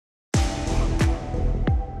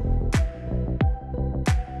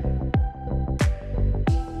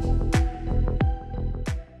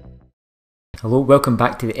Hello, welcome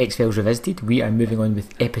back to the X-Files Revisited. We are moving on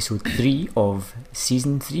with episode 3 of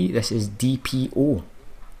season 3. This is D.P.O.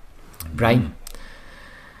 Brian.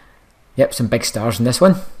 Yep, some big stars in this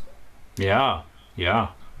one. Yeah.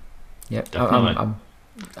 Yep, Definitely.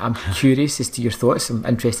 I'm curious as to your thoughts. I'm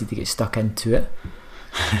interested to get stuck into it.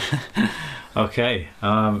 Okay,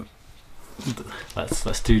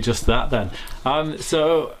 let's do just that then.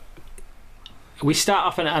 So we start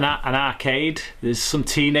off in an arcade. There's some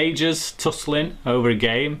teenagers tussling over a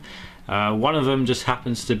game. One of them just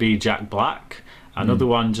happens to be Jack Black. Another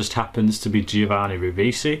one just happens to be Giovanni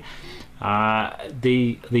Ribisi.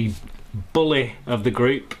 The bully of the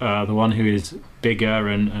group, the one who is bigger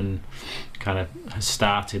and kind of has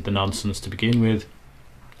started the nonsense to begin with,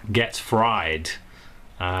 gets fried.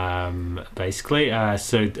 Basically,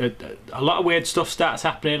 so a lot of weird stuff starts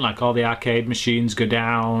happening, like all the arcade machines go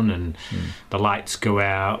down and the lights go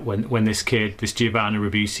out when this Giovanni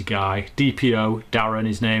Ribisi guy, D.P.O, Darren,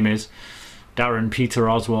 his name is Darren Peter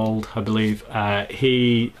Oswald, I believe,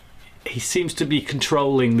 he seems to be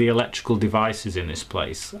controlling the electrical devices in this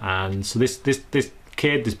place. And so this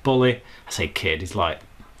kid, this bully, I say kid, he's like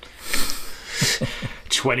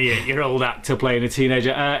 28-year-old actor playing a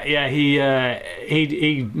teenager.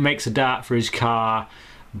 He makes a dart for his car,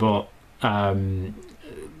 but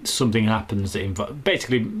something happens that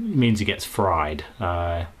basically means he gets fried.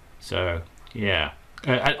 So yeah,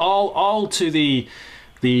 and all to the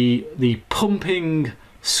pumping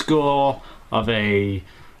score of a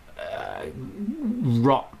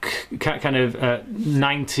rock kind of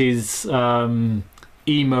 90s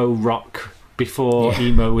emo rock before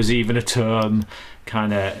emo was even a term.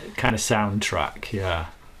 Kind of soundtrack, yeah.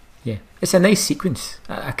 It's a nice sequence.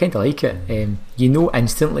 I kind of like it. You know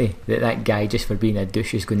instantly that guy, just for being a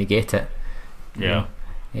douche, is going to get it. Yeah.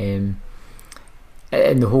 And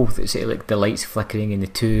the whole sort of like the lights flickering and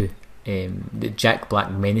the Jack Black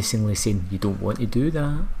menacingly saying, "You don't want to do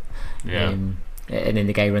that." Yeah. And then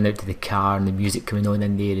the guy run out to the car and the music coming on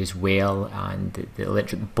in there as well, and the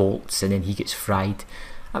electric bolts, and then he gets fried.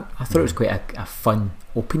 I thought it was quite a fun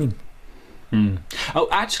opening. Oh,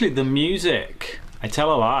 actually, the music, I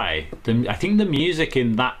tell a lie. I think the music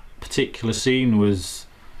in that particular scene was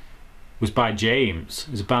by James.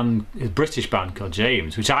 It was a British band called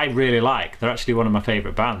James, which I really like. They're actually one of my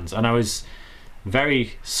favourite bands, and I was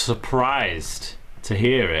very surprised to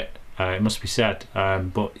hear it. It must be said,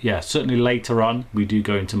 but yeah, certainly later on we do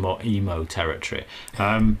go into more emo territory.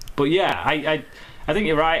 But yeah, I think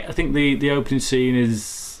you're right. I think the opening scene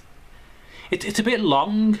is it's a bit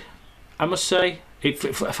long, I must say,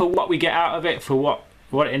 for what we get out of it, for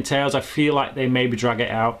what it entails. I feel like they maybe drag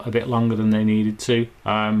it out a bit longer than they needed to.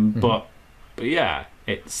 But yeah,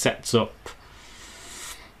 it sets up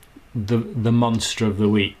the monster of the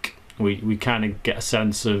week. We kind of get a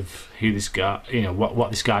sense of who this guy,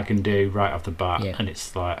 what this guy can do right off the bat, and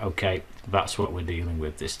it's like, okay, that's what we're dealing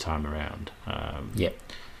with this time around. I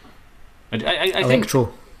Electro.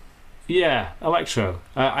 Think, yeah, Electro.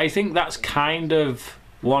 I think that's kind of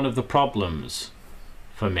one of the problems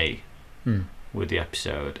for me with the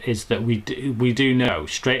episode, is that we do know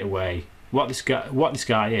straight away what this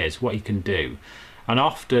guy is, what he can do, and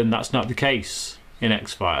often that's not the case in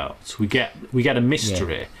X-Files. We get a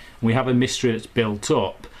mystery, and we have a mystery that's built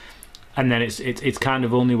up, and then it's kind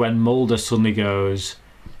of only when Mulder suddenly goes,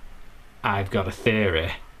 "I've got a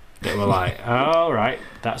theory," that we're like, "Oh, right,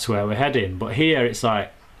 that's where we're heading." But here it's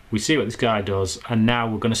like, we see what this guy does, and now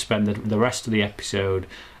we're going to spend the rest of the episode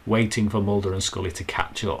waiting for Mulder and Scully to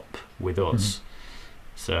catch up with us.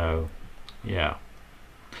 So, yeah.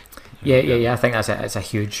 I think that's a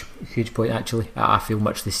huge point. Actually, I feel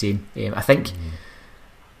much the same. I think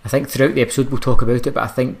throughout the episode we'll talk about it, but I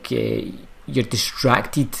think you're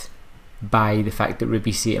distracted by the fact that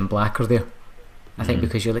Ribisi and Black are there. I think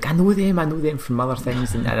because you're like, I know them from other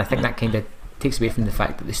things, and I think that kind of takes away from the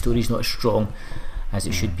fact that the story's not as strong as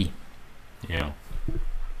it should be. Yeah.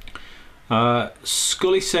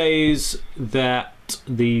 Scully says that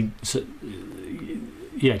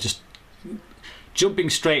just jumping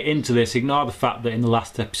straight into this, ignore the fact that in the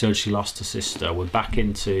last episode she lost her sister. We're back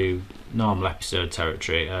into normal episode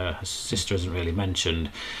territory. Her sister isn't really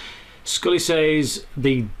mentioned. Scully says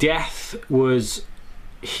the death was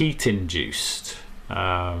heat induced,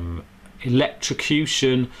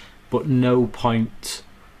 electrocution, but no point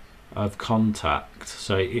of contact.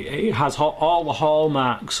 So it has all the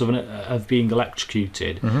hallmarks of being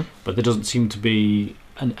electrocuted, but there doesn't seem to be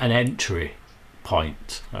an entry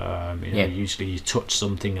point. Usually you touch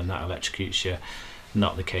something and that electrocutes you.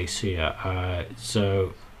 Not the case here.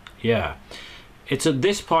 So yeah, it's at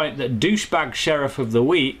this point that douchebag sheriff of the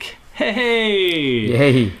week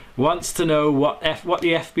Hey, wants to know what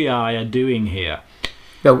the FBI are doing here.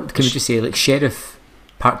 Well, can we just say, like, sheriff,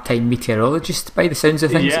 part-time meteorologist, by the sounds of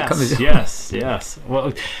things? Yes.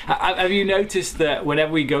 Well, have you noticed that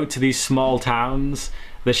whenever we go to these small towns,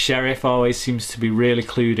 the sheriff always seems to be really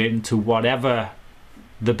clued into whatever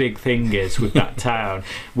the big thing is with that town,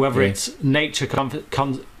 whether it's nature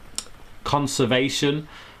conservation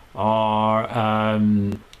or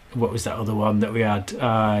what was that other one that we had?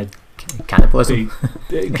 Cannibalism.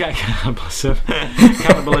 Cannibalism.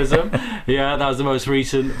 Yeah, that was the most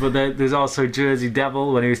recent. But there's also Jersey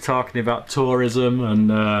Devil when he was talking about tourism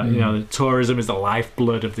and tourism is the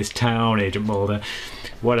lifeblood of this town, Agent Mulder.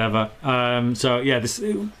 Whatever.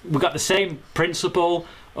 We've got the same principle.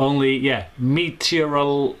 Only,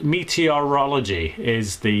 meteorology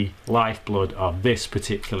is the lifeblood of this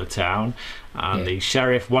particular town, and the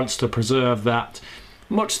sheriff wants to preserve that,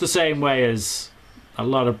 much the same way as a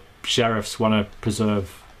lot of sheriffs want to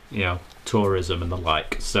preserve, tourism and the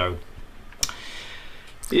like. So,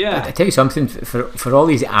 yeah. I tell you something, for all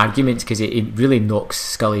these arguments, because it really knocks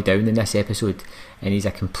Scully down in this episode, and he's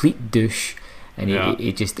a complete douche, and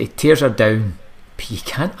he tears her down. You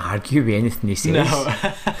can't argue with anything he says. No.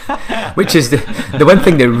 Which is the one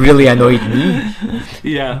thing that really annoyed me.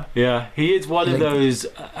 Yeah. He is one of those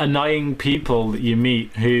annoying people that you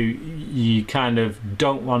meet who you kind of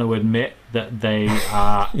don't want to admit that they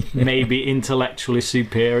are maybe intellectually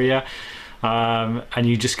superior, and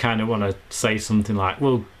you just kind of want to say something like,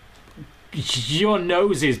 well, your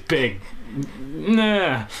nose is big.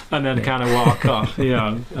 Nah, and then kind of walk off,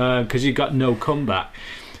 because you've got no comeback.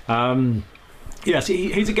 Yes,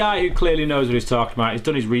 he's a guy who clearly knows what he's talking about. He's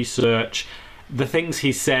done his research. The things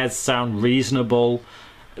he says sound reasonable,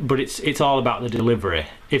 but it's all about the delivery.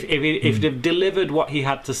 If they've delivered what he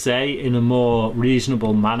had to say in a more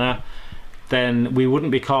reasonable manner, then we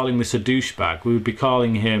wouldn't be calling this a douchebag. We would be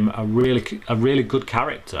calling him a really good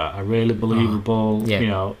character, a really believable,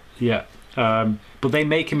 but they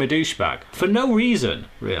make him a douchebag for no reason,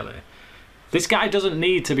 really. This guy doesn't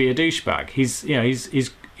need to be a douchebag. He's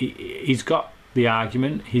got the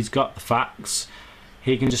argument, he's got the facts.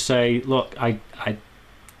 He can just say, look, I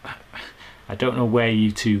don't know where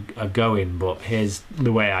you two are going, but here's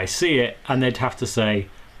the way I see it, and they'd have to say,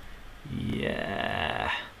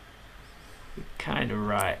 yeah, you're kind of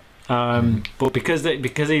right. But because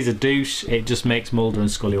he's a douche, it just makes Mulder and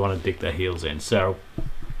Scully want to dig their heels in. So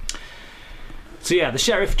yeah, the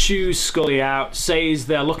sheriff chews Scully out, says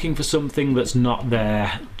they're looking for something that's not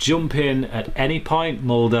there. Jump in at any point,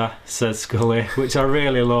 Mulder, says Scully, which I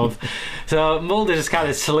really love. So Mulder just kind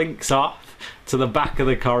of slinks off to the back of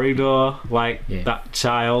the corridor like that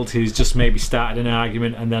child who's just maybe started an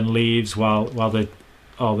argument and then leaves while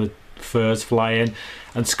all the fur's flying,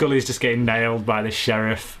 and Scully's just getting nailed by the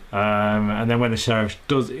sheriff. And then when the sheriff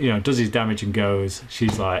does his damage and goes,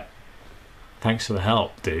 she's like, thanks for the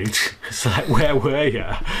help, dude. It's like, where were you?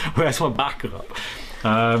 Where's my backup?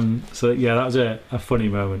 So that was a funny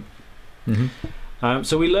moment.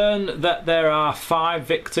 So we learn that there are 5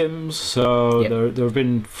 victims. So there have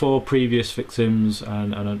been 4 previous victims,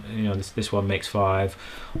 and this one makes 5,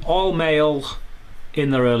 all male,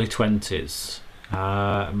 in their early 20s.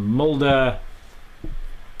 Mulder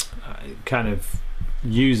kind of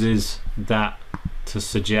uses that to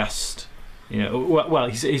suggest.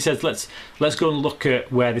 He says let's go and look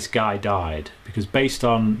at where this guy died, because based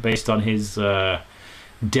on his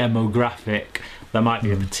demographic, there might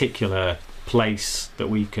be a particular place that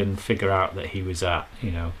we can figure out that he was at.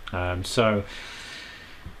 So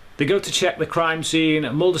they go to check the crime scene.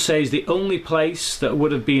 Mulder says the only place that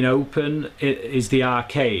would have been open is the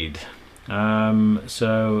arcade.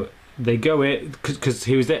 So they go in because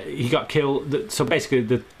he was there. He got killed. So basically,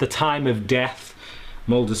 the time of death.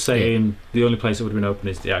 Mulder's saying the only place that would have been open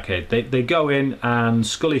is the arcade. They go in, and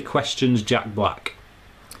Scully questions Jack Black.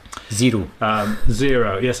 Zero.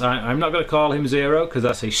 Yes, I'm not going to call him Zero because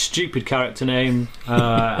that's a stupid character name.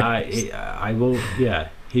 I will. Yeah,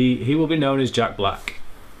 he will be known as Jack Black.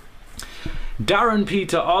 Darren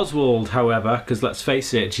Peter Oswald, however, because let's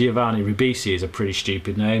face it, Giovanni Ribisi is a pretty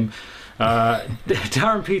stupid name.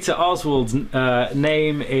 Darren Peter Oswald's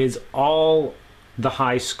name is all the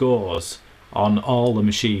high scores on all the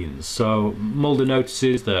machines. So Mulder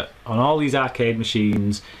notices that on all these arcade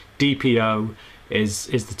machines, D.P.O is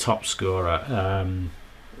the top scorer.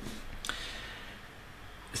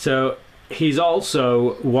 So he's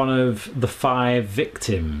also one of the 5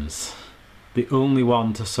 victims, the only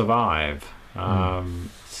one to survive.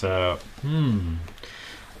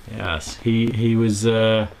 Yes, he was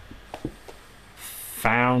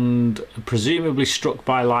found, presumably struck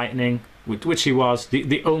by lightning, which he was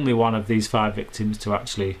the only one of these 5 victims to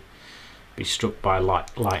actually be struck by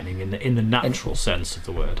lightning in the natural sense of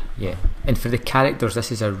the word. Yeah, and for the characters,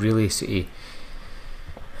 this is a really sort of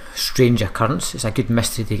strange occurrence. It's a good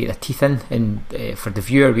mystery to get their teeth in, and for the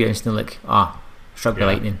viewer, we're instantly like, struck by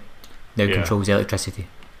lightning, now controls electricity.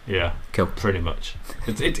 Yeah, cool. Pretty much.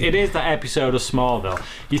 It is that episode of Smallville.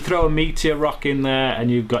 You throw a meteor rock in there, and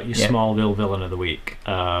you've got your Smallville villain of the week.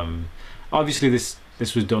 Obviously,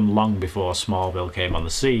 this was done long before Smallville came on the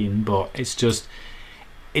scene, but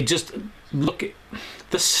it just look at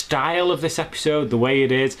the style of this episode, the way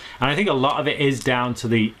it is, and I think a lot of it is down to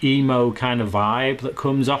the emo kind of vibe that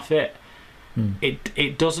comes off it.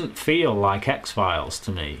 It doesn't feel like X-Files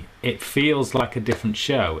to me. It feels like a different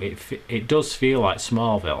show. It does feel like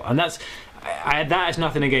Smallville, and that is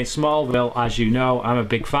nothing against Smallville. As you know, I'm a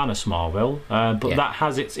big fan of Smallville, but that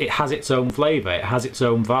has its own flavour. It has its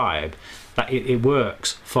own vibe. That it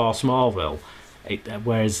works for Smallville.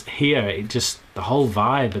 Whereas here, the whole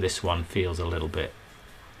vibe of this one feels a little bit,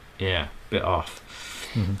 bit off.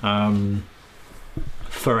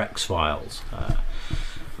 For X-Files.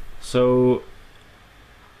 So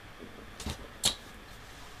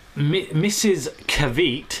Mrs.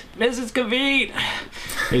 Kavit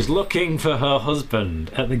is looking for her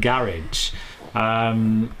husband at the garage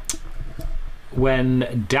when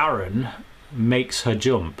Darren makes her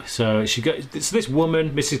jump. So this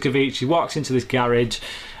woman, Mrs. Kavit, she walks into this garage,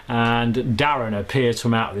 and Darren appears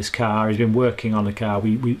from out of this car. He's been working on the car.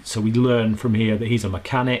 So we learn from here that he's a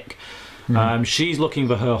mechanic. She's looking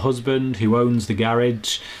for her husband, who owns the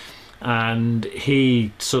garage, and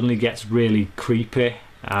he suddenly gets really creepy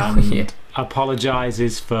and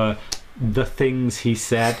apologises for the things he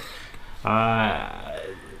said. Mr.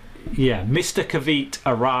 Kavit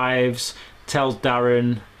arrives, tells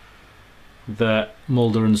Darren that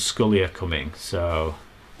Mulder and Scully are coming. So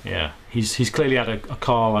he's clearly had a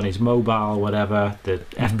call on his mobile or whatever. The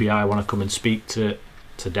FBI want to come and speak to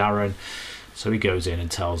Darren, so he goes in and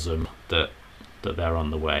tells them that they're on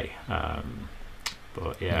the way.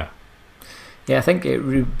 I think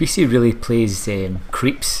BC really plays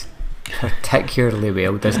creeps particularly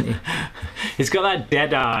well, doesn't he? He's got that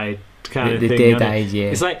dead-eyed kind of thing. The dead-eyed,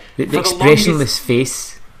 It's like the expressionless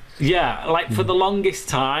face. Yeah, like for the longest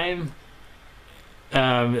time,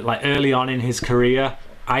 like early on in his career,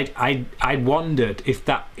 I wondered if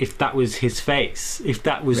that was his face, if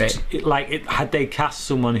that was had they cast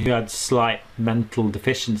someone who had slight mental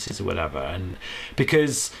deficiencies or whatever, and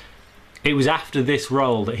because it was after this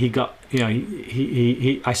role that he got,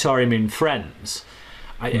 I saw him in Friends.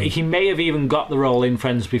 He may have even got the role in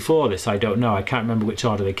Friends before this. I don't know. I can't remember which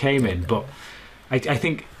order they came in, but I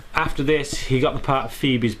think after this he got the part of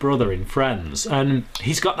Phoebe's brother in Friends, and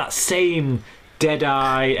he's got that same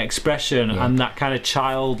dead-eye expression and that kind of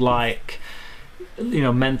childlike,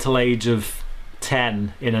 mental age of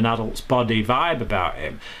 10 in an adult's body vibe about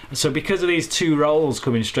him. So because of these two roles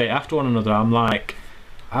coming straight after one another, I'm like,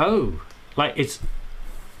 is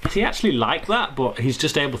he actually like that? But he's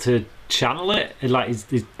just able to channel it. Like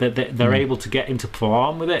they're able to get him to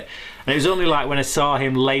perform with it. And it was only like when I saw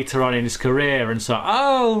him later on in his career and saw,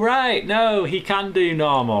 no, he can do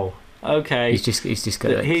normal. Okay, he's just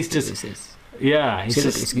got. He's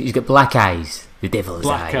got black eyes, the devil's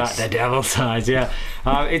eyes. The devil's eyes. Yeah,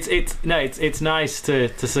 it's nice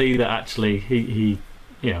to see that actually he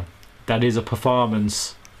that is a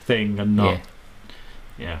performance thing and not.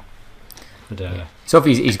 But, so if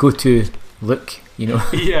he's go-to look,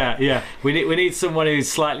 yeah. We need someone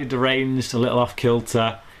who's slightly deranged, a little off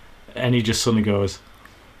kilter, and he just suddenly goes,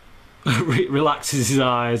 relaxes his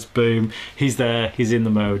eyes, boom, he's there, he's in the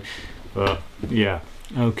mode. But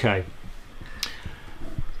okay.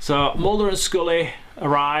 So Mulder and Scully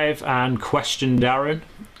arrive and question Darren,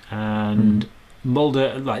 and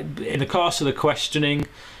Mulder, like in the course of the questioning,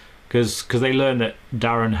 because they learn that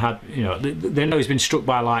Darren had, they know he's been struck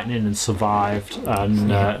by lightning and survived, and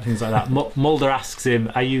things like that. Mulder asks him,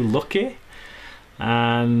 "Are you lucky?"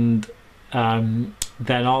 And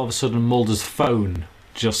then all of a sudden, Mulder's phone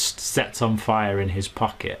just sets on fire in his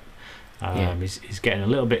pocket. He's getting a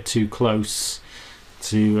little bit too close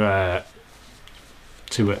to a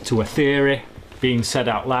theory being said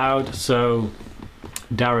out loud. So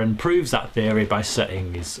Darren proves that theory by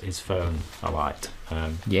setting his phone alight.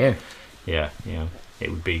 It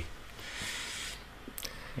would be.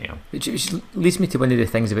 Which leads me to one of the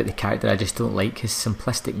things about the character I just don't like, his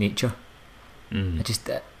simplistic nature.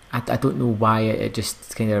 I don't know why it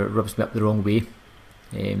just kind of rubs me up the wrong way,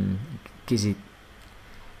 because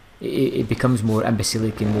it becomes more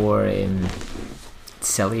imbecilic and more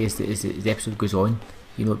silly as the episode goes on.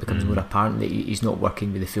 you know, it becomes more apparent that he's not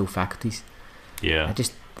working with the full faculties. Yeah.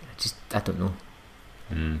 I don't know.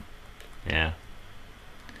 Yeah.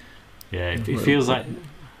 Yeah, it feels like...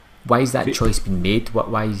 Why is that choice been made?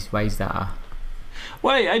 Why is that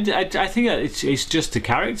Well, I think it's just a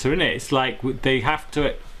character, isn't it? It's like they have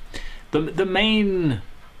to... The main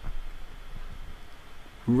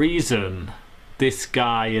reason this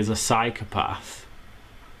guy is a psychopath,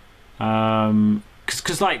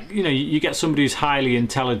 because like, you know, you get somebody who's highly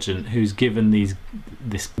intelligent who's given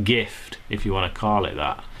this gift, if you want to call it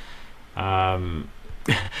that.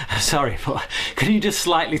 Sorry, but can you just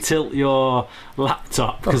slightly tilt your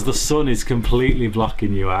laptop, because the sun is completely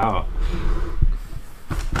blocking you out.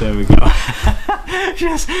 There we go.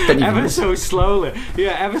 Just ever so slowly.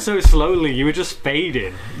 Yeah, ever so slowly. You were just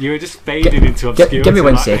fading. Into obscurity. Give me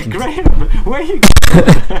 1 second. Graham, where are you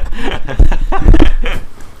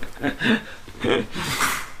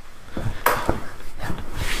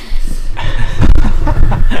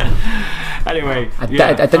Anyway, I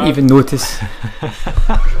didn't even notice.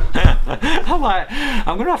 I'm like,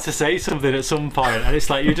 I'm gonna have to say something at some point, and it's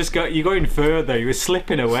like you're going further. You were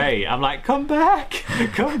slipping away. I'm like, come back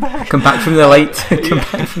from the light,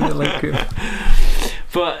 back from the light group.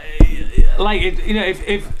 But like, you know,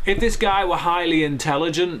 if this guy were highly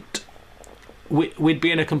intelligent, we'd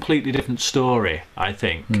be in a completely different story, I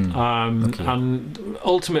think. Okay. And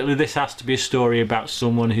ultimately, this has to be a story about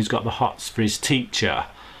someone who's got the hots for his teacher.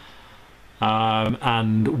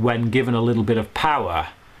 And when given a little bit of power,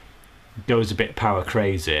 goes a bit power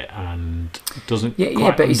crazy and doesn't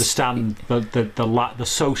quite understand the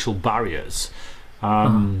social barriers.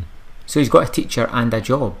 So he's got a teacher and a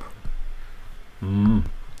job.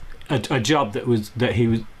 A job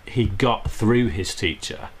that he got through his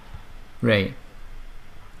teacher, right?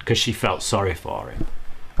 Because she felt sorry for him.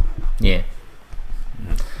 Yeah.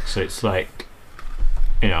 So it's like,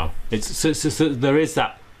 you know, there is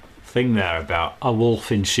that thing there about a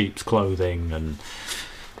wolf in sheep's clothing, and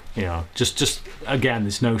you know, just again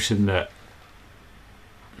this notion that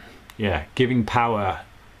giving power,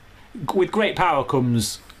 with great power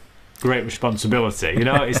comes great responsibility, you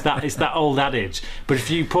know. it's that old adage. But if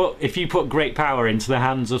you put great power into the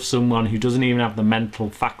hands of someone who doesn't even have the mental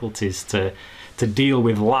faculties to deal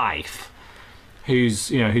with life, whose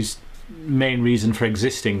main reason for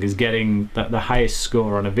existing is getting the highest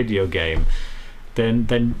score on a video game,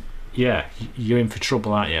 then yeah, you're in for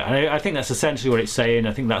trouble, aren't you? And I think that's essentially what it's saying.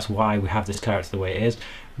 I think that's why we have this character the way it is.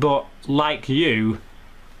 But like you,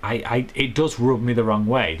 it does rub me the wrong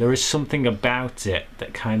way. There is something about it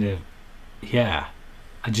that kind of, I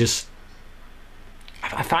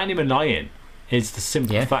find him annoying. Is the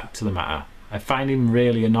simple fact of the matter. I find him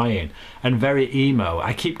really annoying and very emo.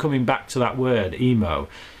 I keep coming back to that word, emo.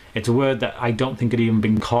 It's a word that I don't think had even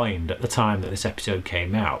been coined at the time that this episode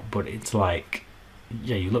came out, but it's like,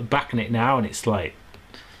 you look back on it now and it's like,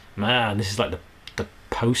 man, this is like the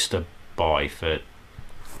poster boy for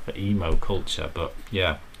emo culture. But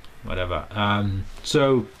yeah, whatever.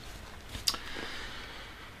 So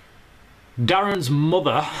Darren's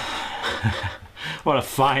mother, what a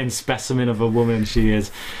fine specimen of a woman she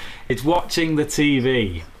is watching the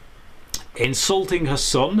TV, insulting her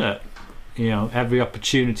son at every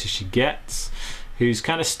opportunity she gets, who's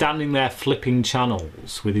kind of standing there flipping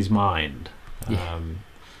channels with his mind.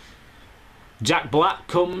 Jack Black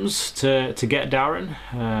comes to get Darren,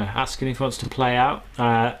 asking if he wants to play out.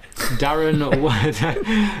 Darren,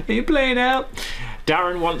 are you playing out?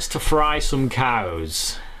 Darren wants to fry some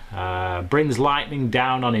cows. Brings lightning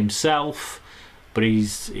down on himself, but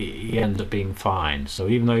he ends up being fine. So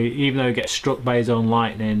even though he gets struck by his own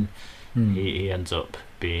lightning, he ends up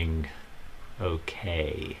being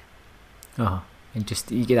okay. And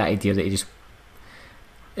just you get that idea that he just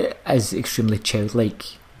is extremely childlike,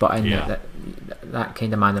 but in that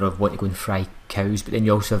kind of manner of wanting to go and fry cows. But then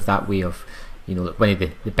you also have that way of, like one of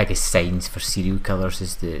the biggest signs for serial killers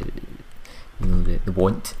is the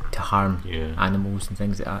want to harm animals and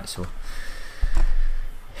things like that. So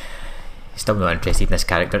still not interested in this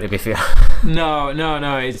character, to be fair. No.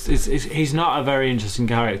 It's he's not a very interesting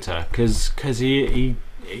character because he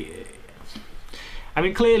I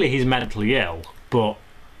mean, clearly he's mentally ill, but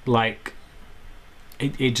like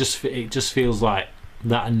it just feels like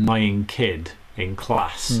that annoying kid in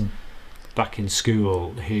class back in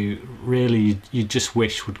school who really you just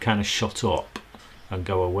wish would kind of shut up and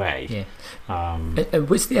go away. And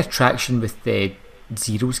what's the attraction with the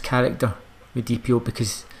Zero's character with D.P.O?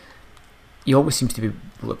 Because he always seems to be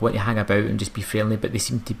like wanting to hang about and just be friendly, but they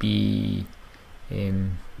seem to be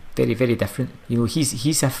very, very different.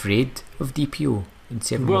 He's afraid of D.P.O in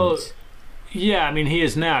several moments. Yeah, I mean, he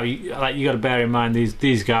is now. You got to bear in mind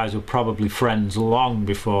these guys were probably friends long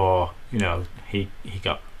before he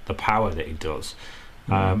got the power that he does,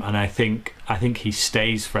 and I think he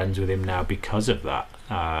stays friends with him now because of that.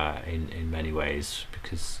 In many ways,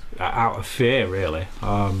 because out of fear, really,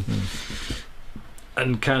 and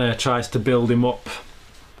kind of tries to build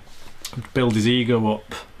his ego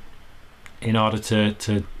up in order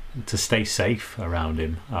to stay safe around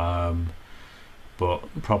him. But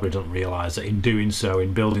probably doesn't realise that in doing so,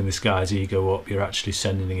 in building this guy's ego up, you're actually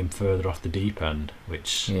sending him further off the deep end,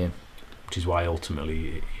 which is why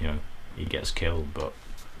ultimately, he gets killed. But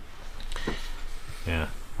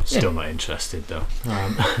still not interested though.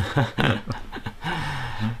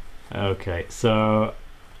 Okay, so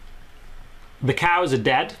the cows are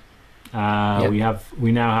dead.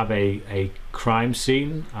 We now have a crime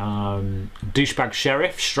scene. Douchebag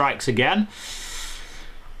sheriff strikes again.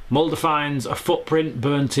 Mulder finds a footprint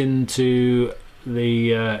burnt into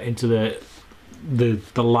the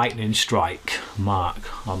lightning strike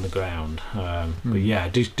mark on the ground. But yeah,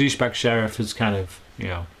 douchebag sheriff has kind of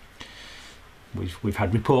we've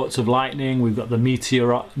had reports of lightning. We've got the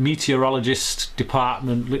meteorologist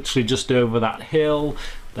department literally just over that hill.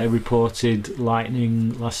 They reported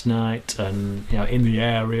lightning last night, and in the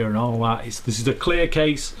area and all that. This is a clear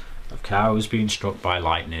case of cows being struck by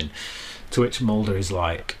lightning. To which Mulder is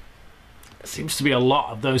like, there seems to be a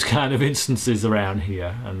lot of those kind of instances around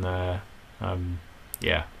here, and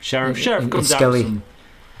sheriff comes out.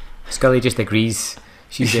 Scully just agrees.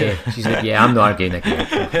 She's like, yeah, I'm not arguing again.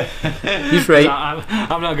 He's right.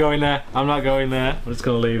 I'm not going there. I'm just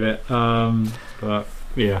gonna leave it. But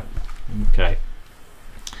yeah, okay.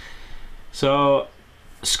 So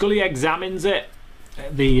Scully examines it,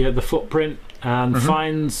 the footprint, and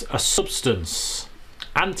finds a substance,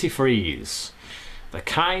 antifreeze, the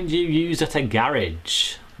kind you use at a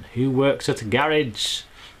garage. Who works at a garage?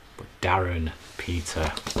 But Darren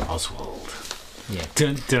Peter Oswald. Yeah.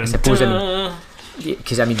 Dun, dun, dun.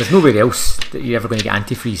 Because there's nowhere else that you're ever going to get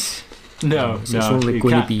antifreeze. It's only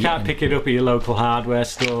you can't pick it up at your local hardware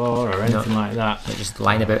store or anything like that. Like just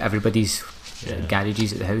lying about everybody's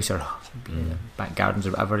garages at the house or back gardens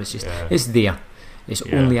or whatever. It's just it's there. It's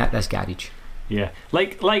only at this garage. Yeah,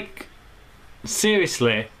 like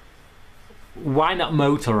seriously, why not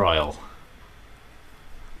motor oil?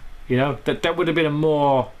 That would have been a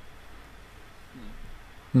more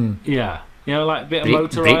like a bit of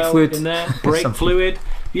motor oil fluid in there, brake fluid.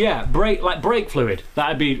 Yeah, brake fluid.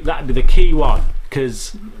 That'd be the key one,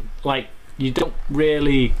 because you don't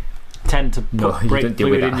really tend to put brake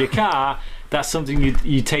fluid in your car. That's something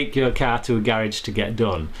you take your car to a garage to get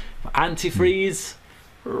done. But antifreeze,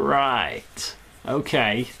 right?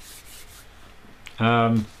 Okay.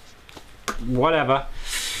 Whatever.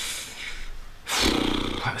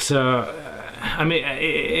 So.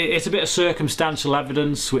 It's a bit of circumstantial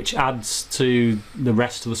evidence which adds to the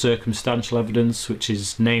rest of the circumstantial evidence, which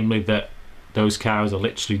is namely that those cows are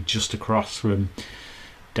literally just across from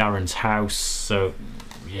Darren's house. So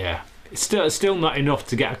yeah, it's still not enough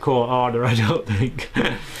to get a court order, I don't think.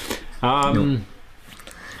 No.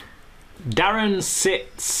 Darren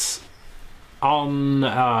sits on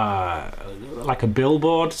like a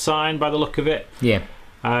billboard sign by the look of it. Yeah.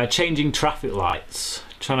 Changing traffic lights.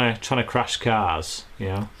 Trying to crash cars, as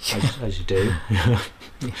you do.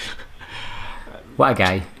 What a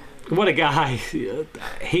guy!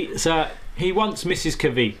 He wants Mrs.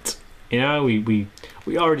 Kavit.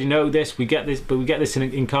 We already know this. We get this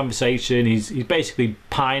in conversation. He's basically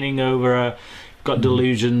pining over her. Got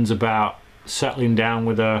delusions about settling down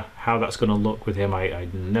with her. How that's going to look with him, I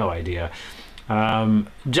had no idea.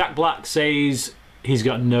 Jack Black says he's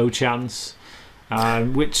got no chance,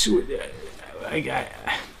 which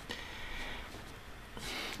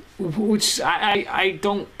I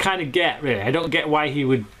don't kind of get, really. I don't get why he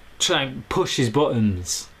would try and push his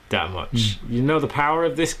buttons that much. You know the power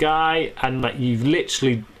of this guy, and you've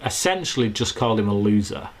literally essentially just called him a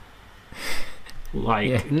loser.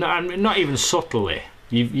 Not even subtly.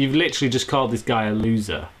 You've literally just called this guy a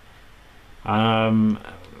loser. Darren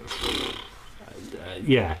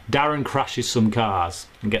crashes some cars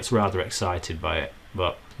and gets rather excited by it,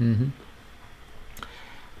 but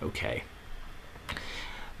okay.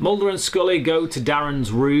 Mulder and Scully go to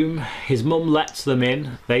Darren's room. His mum lets them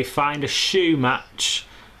in. They find a shoe match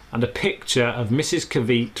and a picture of Mrs.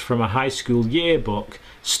 Kavit from a high school yearbook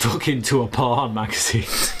stuck into a porn magazine.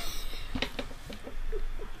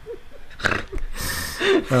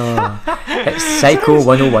 It's Psycho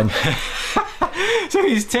 101. So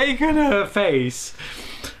he's taken her face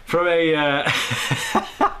from a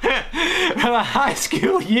from a high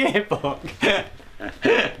school yearbook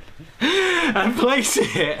and place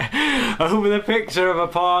it over the picture of a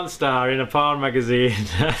porn star in a porn magazine.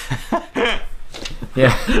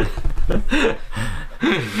 Yeah.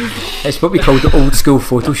 It's what we call the old school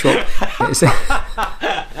Photoshop.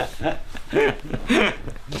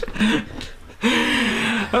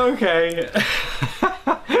 Okay.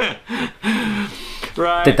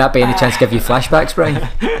 Right. Did that by any chance give you flashbacks, Brian?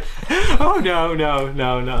 Oh no,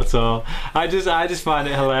 not at all. I just find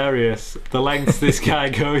it hilarious the lengths this guy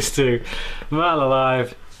goes to. Man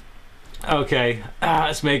alive. Okay,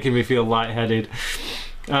 it's making me feel lightheaded.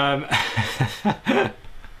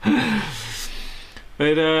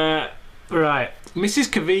 But right, Mrs.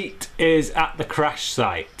 Kavit is at the crash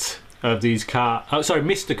site of these cars. Oh, sorry,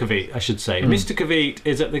 Mr. Kavit, I should say. Mr. Kavit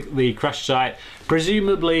is at the crash site.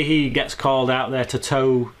 Presumably, he gets called out there to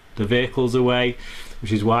tow the vehicles away,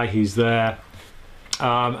 which is why he's there.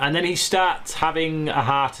 And then he starts having a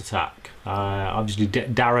heart attack. Obviously,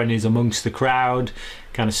 Darren is amongst the crowd,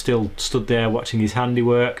 kind of still stood there watching his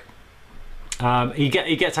handiwork. He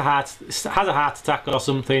has a heart attack or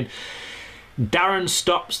something. Darren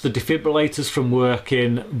stops the defibrillators from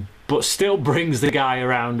working, but still brings the guy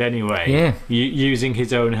around anyway. Yeah, using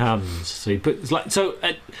his own hands. So he puts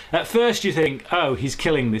at first you think, oh, he's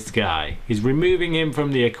killing this guy. He's removing him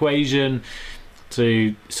from the equation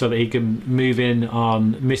so that he can move in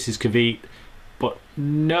on Mrs. Kavit. But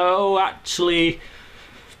no, actually,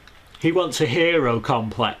 he wants a hero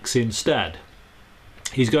complex instead.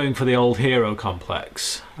 He's going for the old hero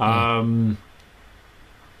complex.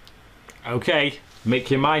 Okay,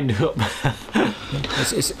 make your mind up.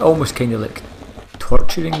 It's almost kind of like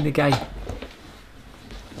torturing the guy.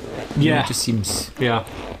 Yeah, it just seems. Yeah,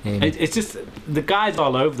 it's just the guy's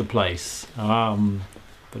all over the place. Right,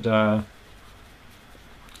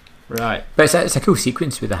 but it's a cool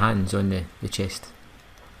sequence with the hands on the chest.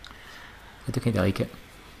 I do kind of like it.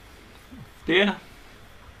 Yeah,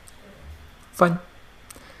 fun.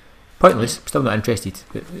 Pointless. Still not interested.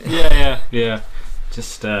 But yeah.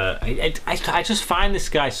 Just I just find this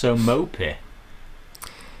guy so mopey.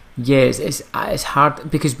 Yeah, it's hard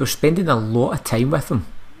because we're spending a lot of time with him.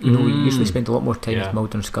 You know, you usually spend a lot more time with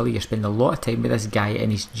Mulder and Scully. You're spending a lot of time with this guy, and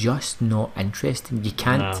he's just not interesting. You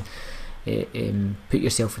can't put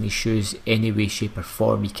yourself in his shoes any way, shape, or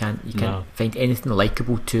form. You can't find anything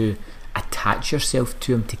likeable to attach yourself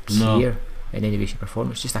to him, to care in any way, shape, or form.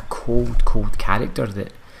 It's just a cold character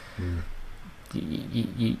that.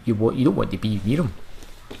 You don't want to be near him.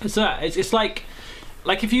 It's like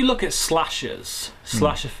if you look at slasher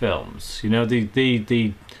films, you know,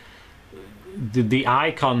 the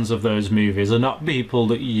icons of those movies are not people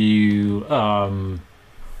that you want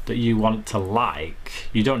to like.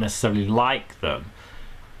 You don't necessarily like them,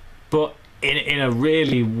 but in a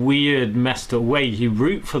really weird, messed up way, you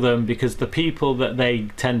root for them because the people that they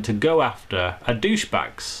tend to go after are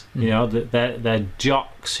douchebags. You know, they're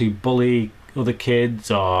jocks who bully other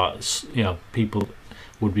kids, or people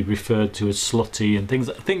would be referred to as slutty and things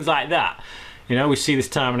like that. You know, we see this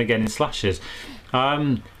time and again in slashers.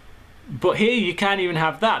 But here you can't even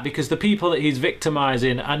have that because the people that he's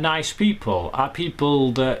victimising are nice people, are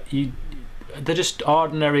people that they're just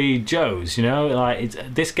ordinary Joes. You know,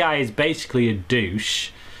 like this guy is basically a douche.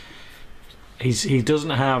 He doesn't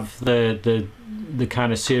have the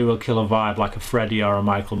kind of serial killer vibe like a Freddy or a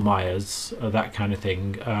Michael Myers or that kind of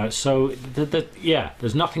thing. So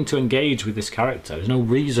there's nothing to engage with this character. There's no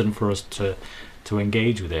reason for us to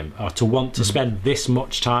engage with him or to want to spend this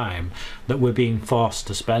much time that we're being forced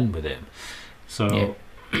to spend with him. So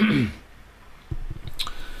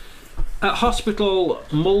at hospital,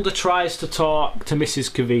 Mulder tries to talk to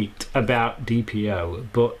Mrs. Kavit about D.P.O,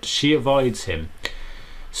 but she avoids him.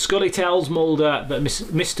 Scully tells Mulder that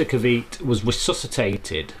Mr. Kavit was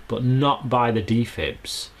resuscitated, but not by the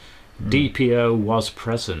defibs. D.P.O was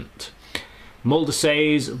present. Mulder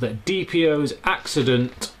says that D.P.O's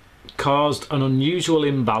accident caused an unusual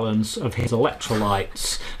imbalance of his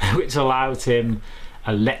electrolytes, which allowed him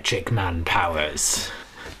electric man powers.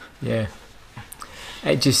 Yeah.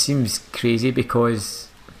 It just seems crazy because,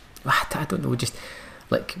 I don't know, just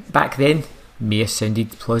like back then, may have sounded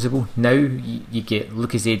plausible. Now you get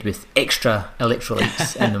Lucozade with extra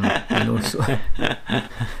electrolytes in them, you know. So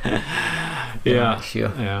yeah.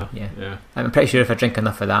 I'm pretty sure if I drink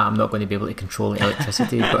enough of that, I'm not going to be able to control the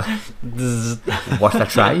electricity. But worth a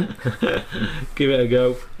try. Give it a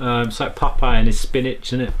go. It's like Popeye and his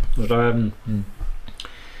spinach, isn't it? But,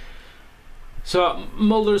 so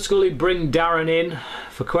Mulder and Scully bring Darren in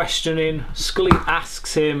for questioning. Scully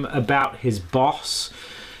asks him about his boss.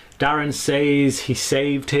 Darren says he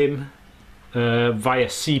saved him via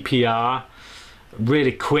CPR.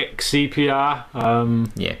 really quick CPR.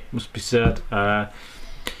 Must be said.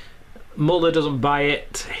 Mulder doesn't buy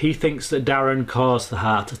it. He thinks that Darren caused the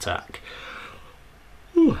heart attack.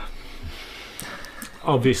 Ooh.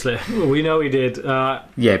 Obviously, we know he did. Yeah,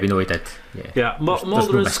 we know he did. Yeah.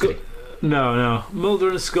 Mulder and Scully. No. Mulder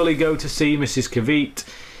and Scully go to see Mrs. Kveet.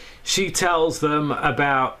 She tells them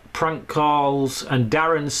about prank calls and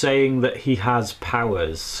Darren saying that he has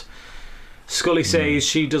powers. Scully says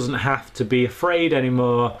she doesn't have to be afraid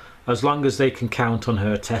anymore as long as they can count on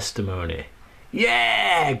her testimony.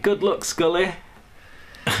 Yeah, good luck, Scully.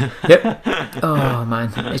 Yep. Oh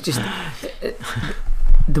man, it's just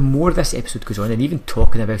the more this episode goes on, and even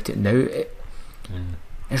talking about it now,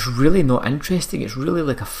 it's really not interesting. It's really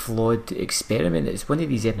like a flawed experiment. It's one of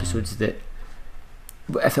these episodes that,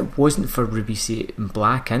 if it wasn't for Ribisi and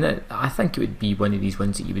Black in it, I think it would be one of these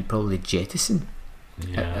ones that you would probably jettison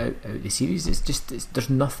out the series. There's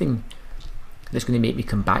nothing that's going to make me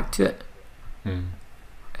come back to it.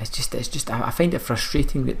 It's just I find it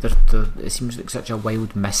frustrating that it seems like such a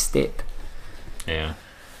wild misstep. Yeah.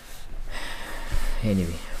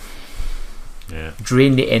 Anyway. Yeah.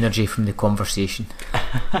 Drain the energy from the conversation.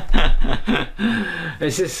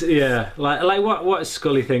 It's just like what is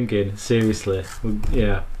Scully thinking? Seriously,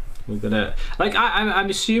 we're gonna I'm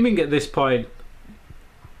assuming at this point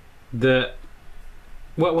that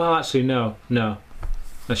well actually no,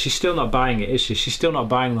 she's still not buying it, is she? She's still not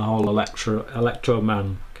buying the whole Electro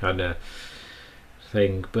Man kind of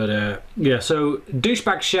thing. But so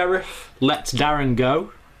douchebag sheriff lets Darren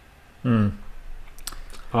go.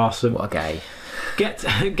 Awesome. What a guy.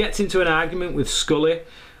 Gets into an argument with Scully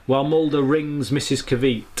while Mulder rings Mrs.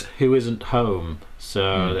 Kveet, who isn't home.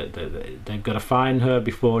 So they've got to find her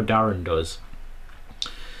before Darren does.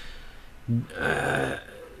 I'm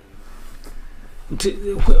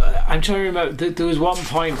trying to remember. There was one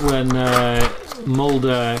point when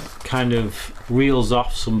Mulder kind of reels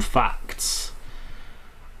off some facts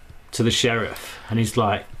to the sheriff, and he's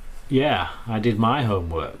like, "Yeah, I did my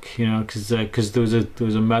homework," because there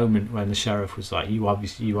was a moment when the sheriff was like, "You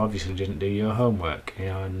obviously didn't do your homework,"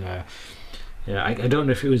 and I don't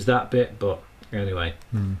know if it was that bit, but anyway,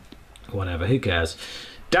 whatever. Who cares?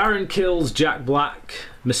 Darren kills Jack Black,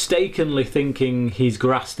 mistakenly thinking he's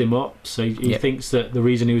grassed him up. So he thinks that the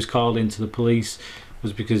reason he was called into the police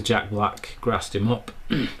was because Jack Black grassed him up,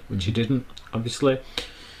 which he didn't, obviously.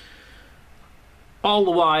 All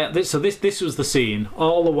the while, this was the scene.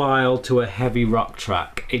 All the while to a heavy rock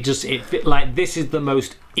track. It fit like this is the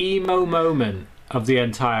most emo moment of the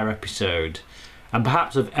entire episode, and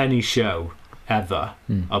perhaps of any show ever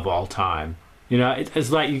of all time.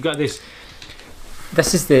 It's like you've got this.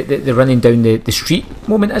 This is the running down the street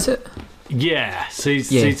moment, is it? Yeah. So he's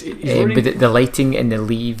running... With the lighting and the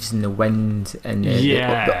leaves and the wind and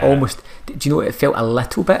the almost. Do you know what it felt a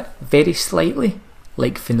little bit, very slightly,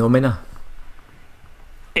 like Phenomena?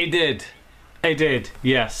 It did.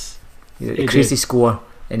 Yes. The crazy score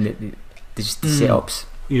and the setups.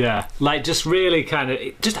 Yeah, like just really kind of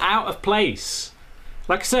just out of place.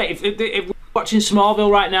 Like I say, if we're watching Smallville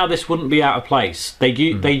right now, this wouldn't be out of place. They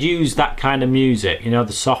use that kind of music,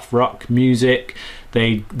 the soft rock music.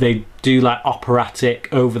 They do like operatic,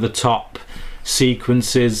 over the top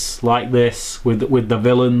sequences like this with the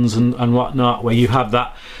villains and whatnot, where you have the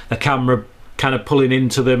camera kind of pulling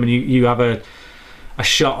into them, and you have a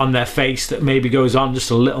shot on their face that maybe goes on just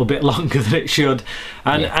a little bit longer than it should,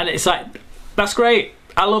 and it's like, that's great.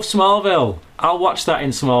 I love Smallville. I'll watch that in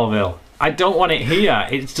Smallville. I don't want it here.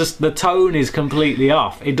 It's just the tone is completely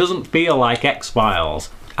off. It doesn't feel like X-Files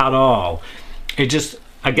at all. It just,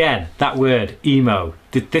 again, that word emo.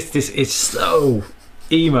 This is so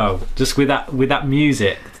emo, just with that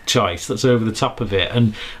music choice that's over the top of it,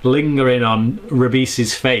 and lingering on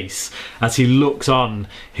Ribisi's face as he looks on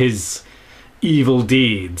his evil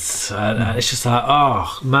deeds, and it's just like,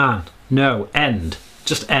 oh man, no,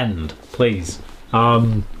 just end, please.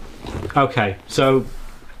 Okay, so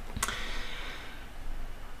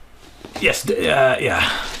yes,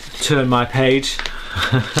 turn my page.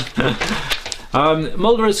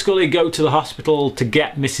 Mulder and Scully go to the hospital to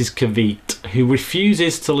get Mrs. Kveet, who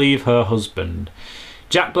refuses to leave her husband.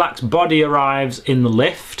 Jack Black's body arrives in the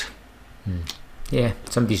lift. Yeah,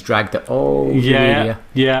 somebody's dragged it all the way.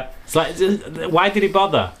 Yeah. It's like, why did he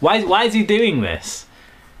bother? Why is he doing this?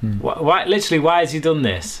 Why has he done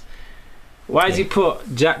this? Why has he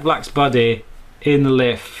put Jack Black's body in the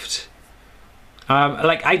lift?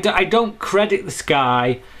 I don't credit this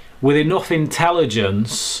guy with enough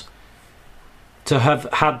intelligence to have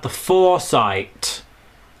had the foresight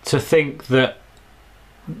to think that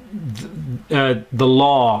the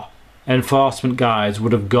law enforcement guys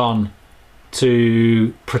would have gone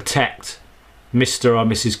to protect Mr. or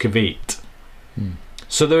Mrs. Kavit.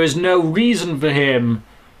 So there is no reason for him,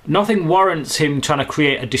 nothing warrants him trying to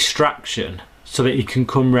create a distraction so that he can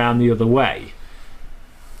come round the other way.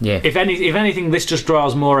 Yeah. If anything, this just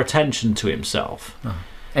draws more attention to himself.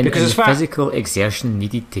 And because the physical exertion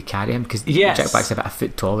needed to carry him, because Jack Black's about a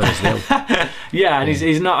foot taller as well. Yeah, and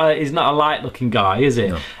he's not a light looking guy, is he?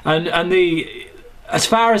 No. And as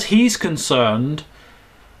far as he's concerned,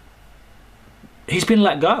 he's been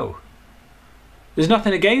let go. There's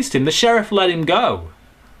nothing against him. The sheriff let him go.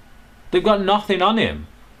 They've got nothing on him.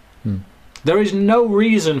 There is no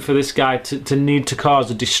reason for this guy to need to cause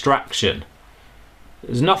a distraction.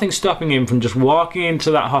 There's nothing stopping him from just walking into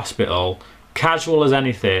that hospital, casual as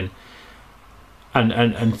anything,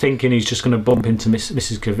 and thinking he's just going to bump into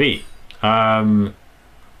Mrs. Kavit.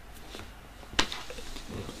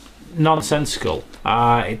 Nonsensical.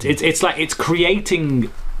 It's like it's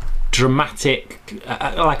creating dramatic,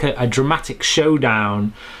 like a dramatic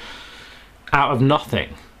showdown out of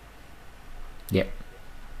nothing. Yep.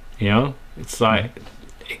 You know, it's like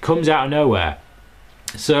it comes out of nowhere.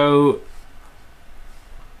 So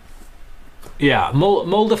yeah,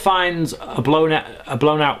 Mulder finds a blown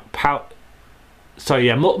out power. So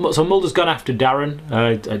yeah, so Mulder's gone after Darren.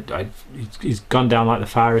 He's gone down like the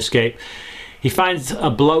fire escape. He finds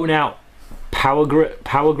a blown out power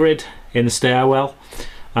grid in the stairwell,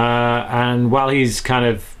 and while he's kind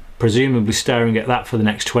of presumably staring at that for the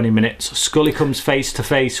next 20 minutes, Scully comes face to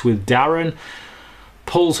face with Darren,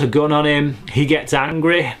 pulls her gun on him. He gets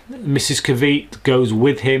angry. Mrs. Kavit goes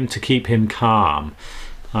with him to keep him calm.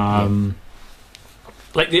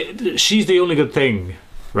 She's the only good thing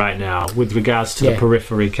right now with regards to the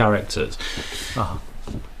periphery characters.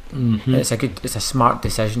 It's a smart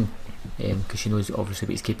decision, because she knows obviously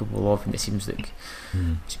what he's capable of, and it seems like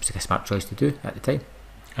a smart choice to do at the time.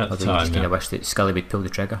 At the Although time, you just kind of wish that Scully would pull the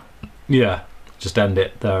trigger. Yeah, just end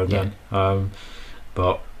it there and then.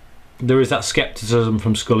 But there is that scepticism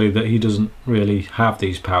from Scully that he doesn't really have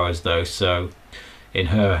these powers, though. So in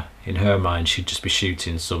her mind, she'd just be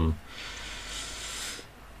shooting some,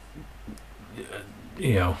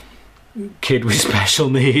 you know, kid with special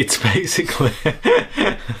needs, basically.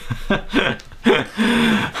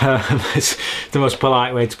 That's the most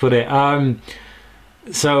polite way to put it.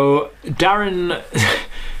 So Darren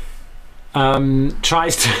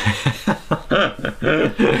tries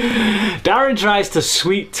to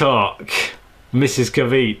sweet talk Mrs.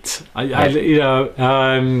 Kavit.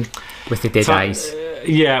 With the dead eyes.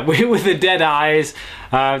 Yeah, with the dead eyes.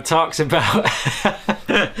 Talks about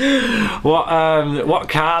what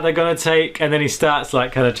car they're gonna take, and then he starts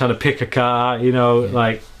like kind of trying to pick a car.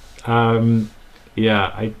 I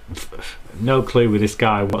no clue with this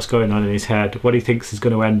guy what's going on in his head, what he thinks is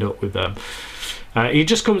going to end up with them. He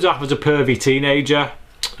just comes off as a pervy teenager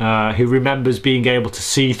who remembers being able to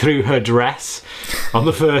see through her dress on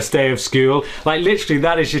the first day of school. Like, literally,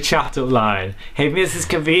 that is your chat-up line. Hey, Mrs.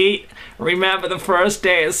 Kavit, remember the first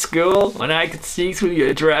day of school when I could see through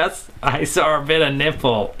your dress? I saw a bit of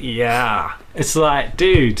nipple. Yeah. It's like,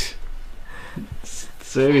 dude,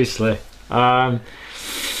 seriously.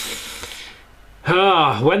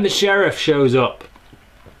 When the sheriff shows up,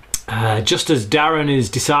 just as Darren is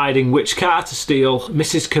deciding which car to steal,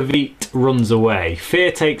 Mrs. Kavit runs away.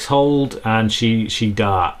 Fear takes hold and she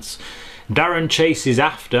darts. Darren chases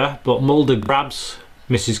after, but Mulder grabs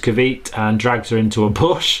Mrs. Kavit and drags her into a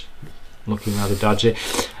bush, looking rather dodgy.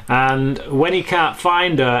 And when he can't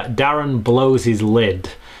find her, Darren blows his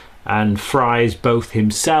lid and fries both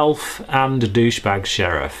himself and the douchebag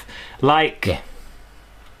sheriff.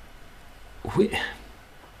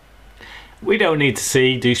 We don't need to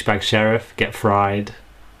see douchebag sheriff get fried.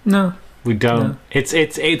 No, we don't. No. It's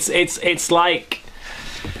like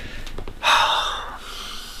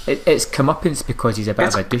it's comeuppance because he's a bit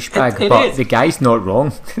of a douchebag, but the guy's not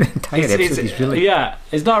wrong. The entire episode is really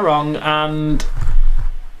it's not wrong, and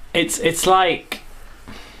it's like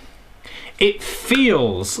it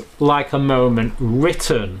feels like a moment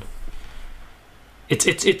written.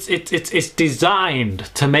 It's designed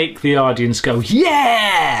to make the audience go,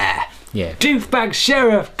 yeah, douchebag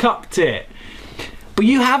sheriff copped it, but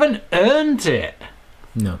you haven't earned it.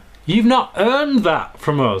 No, you've not earned that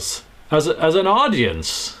from us as an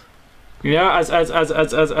audience. You know, as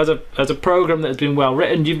a program that has been well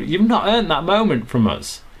written, you've not earned that moment from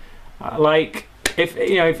us. Like,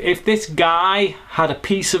 if this guy had a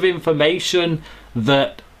piece of information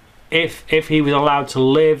that if he was allowed to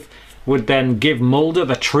live would then give Mulder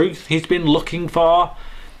the truth he's been looking for,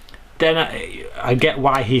 then I get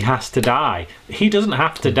why he has to die. He doesn't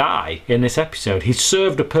have to die in this episode. He's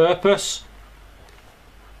served a purpose.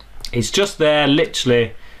 It's just there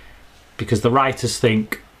literally because the writers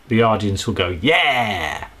think the audience will go,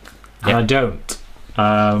 yeah, and I don't.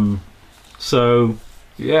 So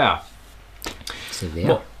yeah.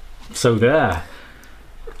 So there.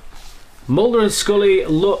 Mulder and Scully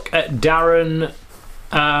look at Darren,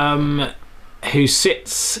 who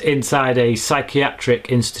sits inside a psychiatric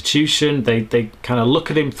institution. They kind of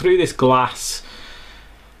look at him through this glass.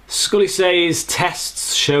 Scully says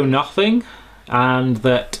tests show nothing and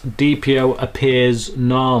that D.P.O appears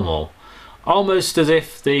normal. Almost as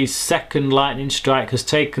if the second lightning strike has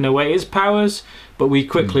taken away his powers, but we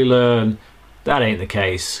quickly learn that ain't the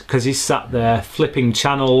case, because he's sat there flipping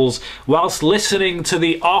channels whilst listening to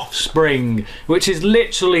The Offspring, which is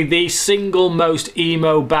literally the single most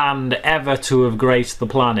emo band ever to have graced the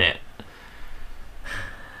planet.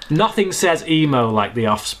 Nothing says emo like The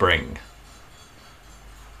Offspring.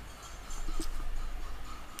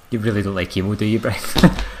 You really don't like emo, do you, Brian?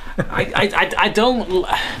 I don't.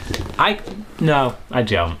 No, I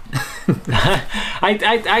don't.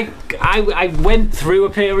 I went through a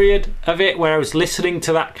period of it where I was listening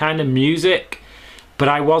to that kind of music, but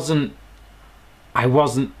I wasn't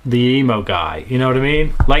the emo guy. You know what I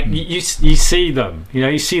mean? Like you see them. You know,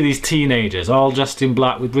 you see these teenagers all dressed in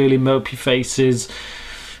black with really mopey faces,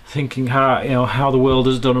 thinking how the world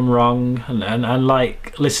has done them wrong, and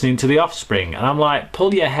like listening to The Offspring, and I'm like,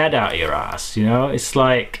 pull your head out of your ass. You know, it's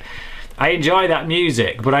like I enjoy that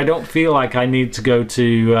music, but I don't feel like I need to go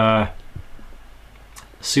to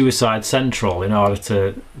Suicide Central in order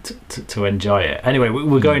to enjoy it. Anyway,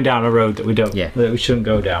 we're going down a road that we shouldn't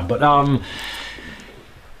go down. But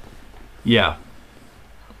yeah.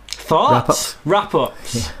 Thoughts?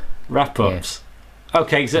 Wrap-ups.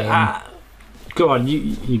 Okay, so go on,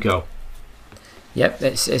 you go. Yep,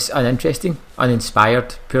 it's uninteresting,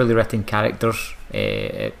 uninspired, poorly written characters.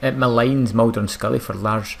 It maligns Mulder and Scully for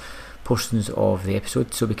large portions of the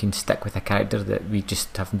episode, so we can stick with a character that we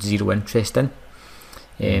just have zero interest in.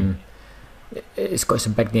 It's got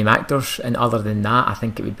some big name actors, and other than that, I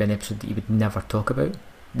think it would be an episode that you would never talk about.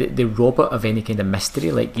 The robot of any kind of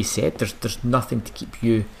mystery, like you said, there's nothing to keep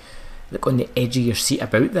you like on the edge of your seat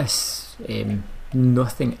about this.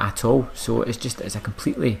 Nothing at all. So it's a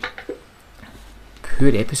completely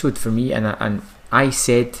poor episode for me, and I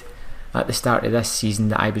said at the start of this season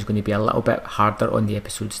that I was going to be a little bit harder on the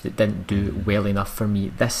episodes that didn't do well enough for me.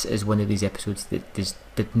 This is one of these episodes that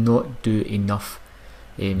did not do enough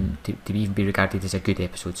to even be regarded as a good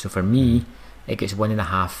episode. So for me, it gets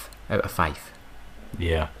 1.5 out of 5.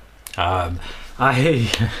 Yeah.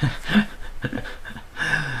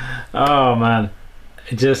 Oh man,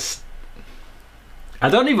 I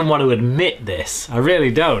don't even want to admit this. I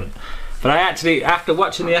really don't. But I actually, after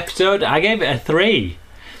watching the episode, I gave it a 3.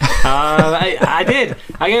 I did.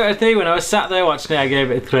 I gave it a 3 when I was sat there watching it. I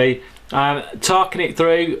gave it a 3. Talking it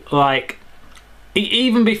through, like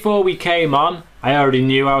even before we came on, I already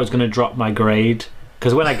knew I was going to drop my grade,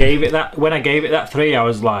 because when I gave it that 3, I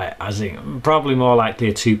was like, I think probably more likely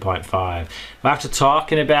a 2.5. But after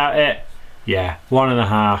talking about it, yeah,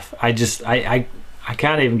 1.5. I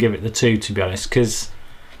can't even give it the 2, to be honest, because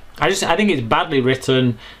I think it's badly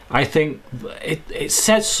written. I think it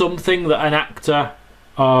says something that an actor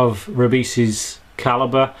of Ribisi's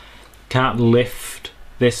caliber can't lift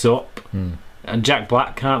this up, and Jack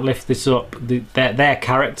Black can't lift this up. Their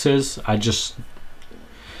characters are just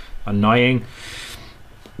annoying.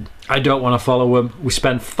 I don't want to follow them. We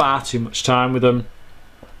spend far too much time with them.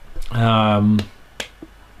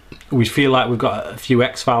 We feel like we've got a few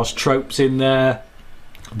X-Files tropes in there.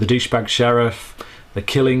 The douchebag sheriff, the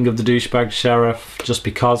killing of the douchebag sheriff just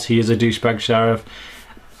because he is a douchebag sheriff.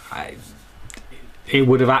 It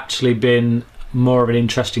would have actually been more of an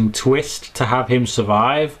interesting twist to have him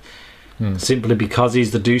survive, simply because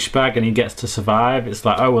he's the douchebag and he gets to survive. It's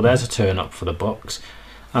like, oh well, there's a turn up for the books.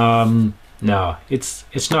 No,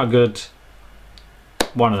 it's not good.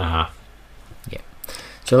 1.5. Yeah.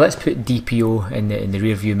 So let's put D.P.O in the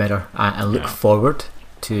rear view mirror and look forward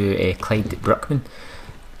to Clyde Bruckman.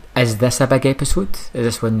 Is this a big episode? Is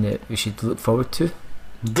this one that we should look forward to?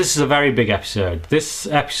 This is a very big episode. This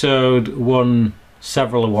episode won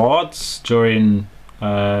several awards during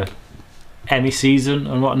Emmy season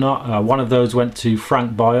and whatnot. One of those went to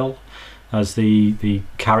Frank Boyle as the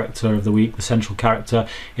character of the week, the central character.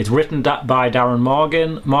 It's written by Darren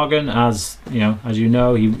Morgan, as you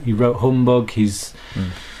know, he wrote Humbug. He's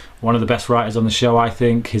one of the best writers on the show, I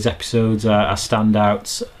think. His episodes are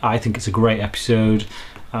standouts. I think it's a great episode,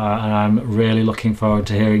 and I'm really looking forward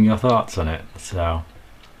to hearing your thoughts on it. So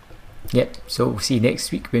yep, so we'll see you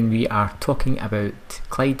next week when we are talking about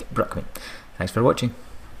Clyde Bruckman. Thanks for watching.